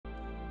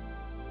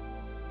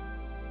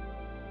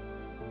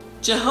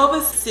Jehovah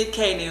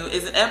Tsidkenu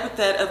is an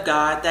epithet of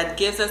God that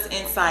gives us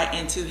insight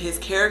into his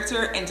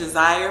character and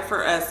desire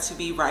for us to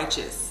be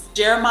righteous.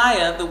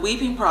 Jeremiah, the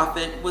weeping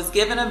prophet, was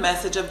given a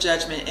message of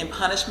judgment and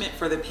punishment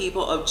for the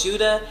people of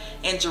Judah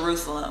and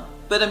Jerusalem.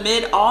 But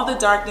amid all the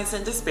darkness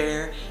and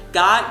despair,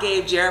 God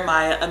gave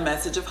Jeremiah a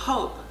message of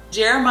hope.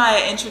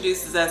 Jeremiah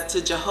introduces us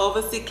to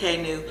Jehovah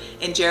Tsidkenu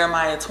in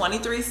Jeremiah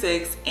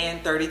 23:6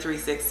 and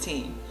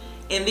 33:16.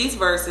 In these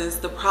verses,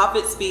 the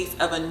prophet speaks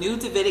of a new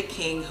Davidic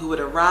king who would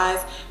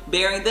arise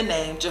bearing the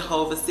name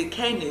Jehovah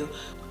Tsidkenu,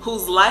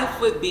 whose life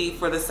would be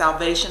for the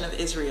salvation of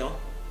Israel.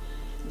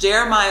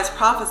 Jeremiah's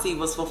prophecy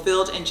was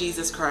fulfilled in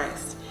Jesus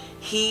Christ.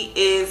 He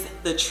is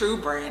the true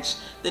branch,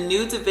 the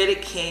new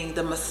Davidic king,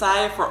 the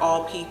Messiah for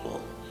all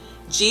people.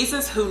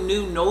 Jesus, who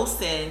knew no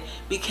sin,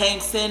 became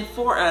sin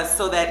for us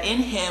so that in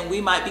him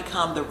we might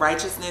become the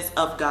righteousness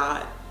of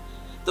God.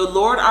 The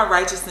Lord our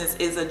righteousness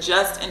is a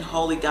just and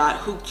holy God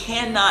who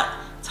cannot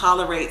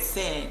tolerate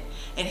sin.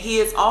 And he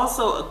is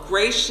also a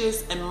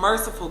gracious and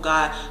merciful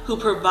God who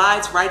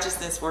provides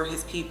righteousness for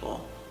his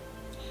people.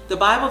 The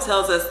Bible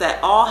tells us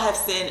that all have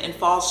sinned and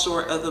fall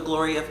short of the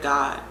glory of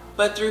God.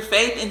 But through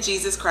faith in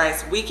Jesus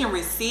Christ, we can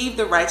receive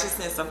the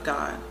righteousness of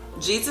God.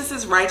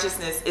 Jesus'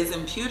 righteousness is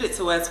imputed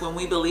to us when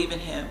we believe in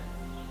him,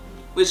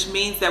 which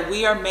means that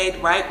we are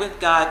made right with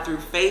God through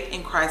faith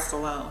in Christ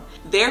alone.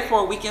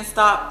 Therefore, we can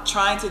stop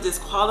trying to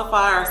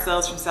disqualify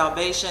ourselves from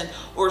salvation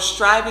or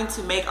striving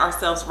to make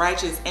ourselves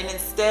righteous and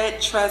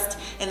instead trust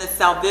in the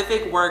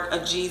salvific work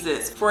of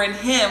Jesus. For in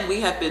him we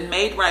have been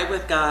made right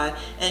with God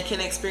and can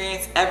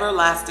experience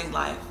everlasting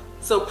life.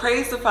 So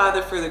praise the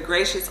Father for the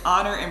gracious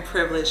honor and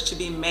privilege to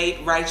be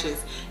made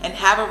righteous and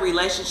have a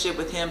relationship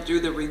with him through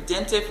the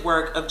redemptive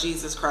work of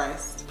Jesus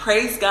Christ.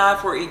 Praise God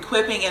for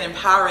equipping and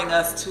empowering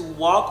us to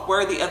walk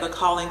worthy of the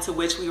calling to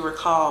which we were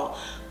called.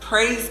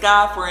 Praise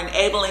God for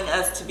enabling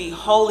us to be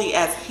holy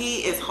as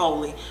he is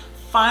holy.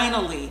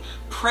 Finally,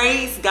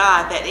 praise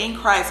God that in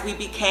Christ we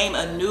became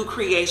a new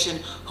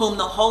creation whom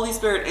the Holy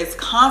Spirit is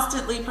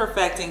constantly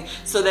perfecting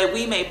so that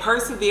we may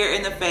persevere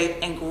in the faith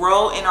and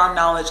grow in our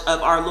knowledge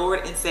of our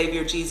Lord and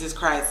Savior Jesus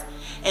Christ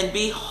and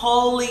be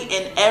holy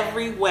in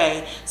every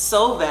way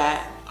so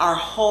that our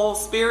whole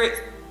spirit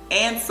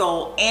and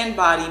soul and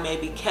body may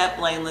be kept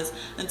blameless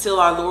until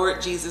our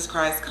Lord Jesus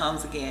Christ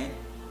comes again.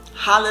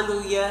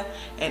 Hallelujah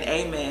and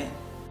amen.